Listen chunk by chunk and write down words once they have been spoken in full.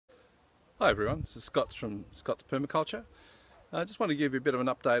Hi everyone, this is Scot from Scot's Permaculture. I just want to give you a bit of an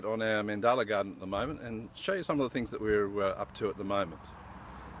update on our mandala garden at the moment and show you some of the things that we're up to at the moment.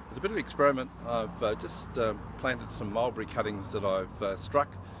 As a bit of an experiment, I've just planted some mulberry cuttings that I've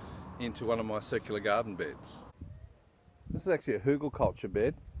struck into one of my circular garden beds. This is actually a Hugelkultur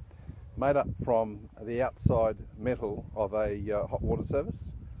bed made up from the outside metal of a hot water service.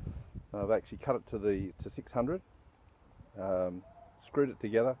 I've actually cut it to 600, screwed it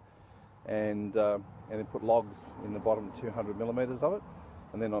together, and then put logs in the bottom 200 millimeters of it,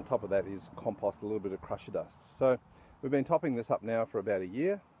 and then on top of that is compost, a little bit of crusher dust. So we've been topping this up now for about a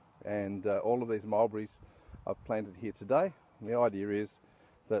year, and all of these mulberries I've planted here today. And the idea is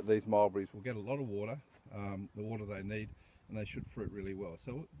that these mulberries will get a lot of water, the water they need, and they should fruit really well.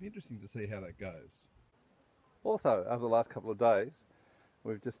 So it'll be interesting to see how that goes. Also, over the last couple of days,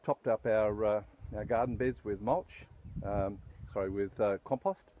 we've just topped up our garden beds with mulch, with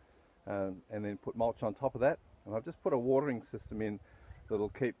compost. And then put mulch on top of that, and I've just put a watering system in that'll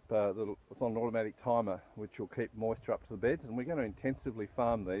keep it's on an automatic timer which will keep moisture up to the beds, and we're going to intensively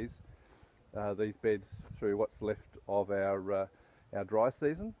farm these beds through what's left of our dry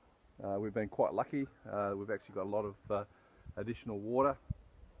season. We've been quite lucky. We've actually got a lot of additional water.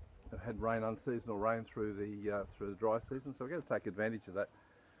 We've had rain, unseasonal rain through the dry season, so we're going to take advantage of that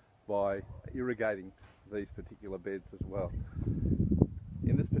by irrigating these particular beds as well.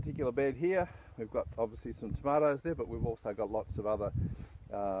 In this particular bed here, we've got obviously some tomatoes there, but we've also got lots of other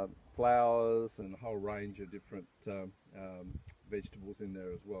flowers and a whole range of different vegetables in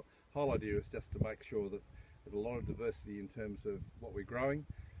there as well. The whole idea is just to make sure that there's a lot of diversity in terms of what we're growing,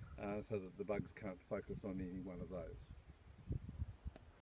 so that the bugs can't focus on any one of those.